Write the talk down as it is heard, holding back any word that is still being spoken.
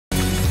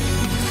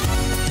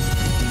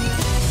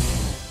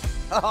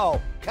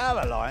Oh,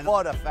 Caroline,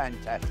 what a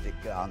fantastic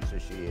dancer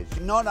she is.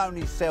 She not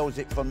only sells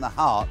it from the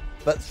heart,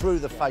 but through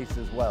the face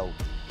as well.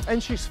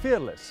 And she's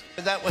fearless.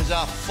 That was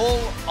a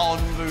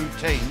full-on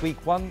routine.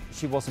 Week 1,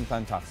 she wasn't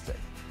fantastic.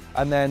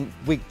 And then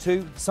week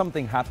 2,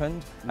 something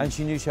happened, and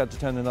she knew she had to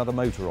turn another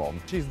motor on.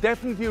 She's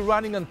definitely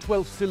running on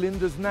 12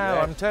 cylinders now,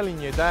 Yes. I'm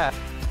telling you that.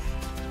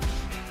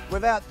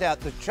 Without doubt,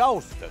 the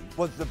Charleston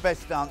was the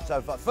best dance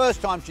so far.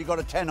 First time she got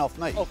a 10 off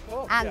me. Of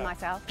course. And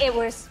myself. It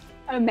was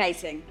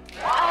amazing.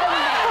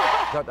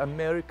 That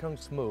American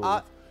smooth.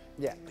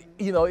 Yeah.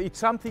 You know, it's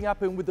something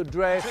happened with the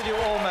dress. You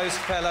almost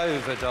fell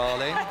over,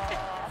 darling.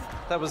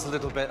 That was a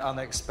little bit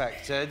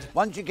unexpected.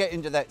 Once you get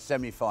into that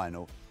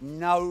semi-final,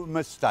 no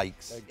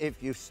mistakes.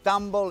 If you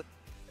stumble,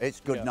 it's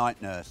good night,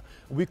 nurse.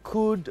 We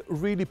could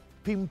really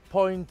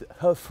pinpoint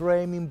her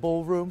frame in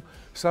ballroom.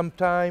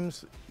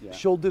 Sometimes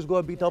shoulders go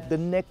a bit up, the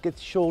neck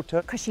gets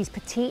shorter. Because she's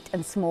petite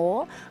and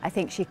small, I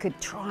think she could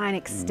try and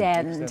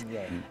extend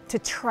to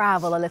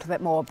travel a little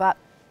bit more, but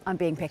I'm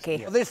being picky.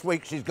 Well, this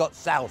week she's got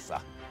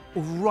salsa.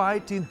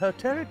 Right in her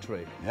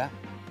territory. Yeah.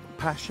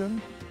 Passion,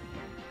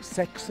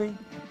 sexy.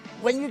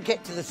 When you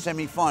get to the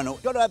semi-final,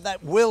 you've got to have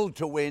that will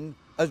to win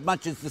as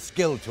much as the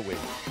skill to win.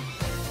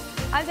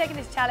 I'm taking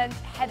this challenge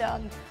head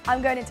on.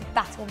 I'm going into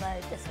battle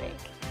mode this week.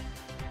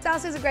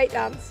 Salsa is a great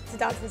dance to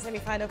dance in the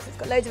semi-final because it's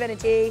got loads of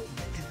energy.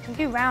 We can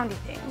do roundy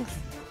things.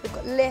 We've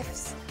got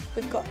lifts,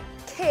 we've got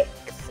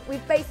kicks.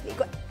 We've basically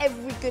got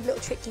every good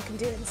little trick you can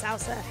do in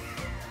salsa.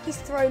 He's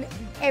thrown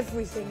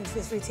everything into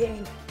this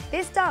routine.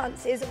 This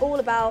dance is all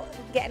about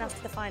getting us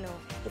to the final.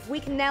 If we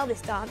can nail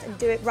this dance and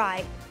do it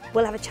right,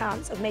 we'll have a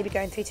chance of maybe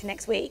going through to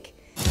next week.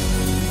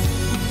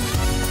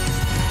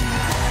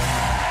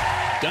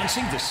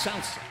 Dancing the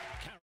Salsa.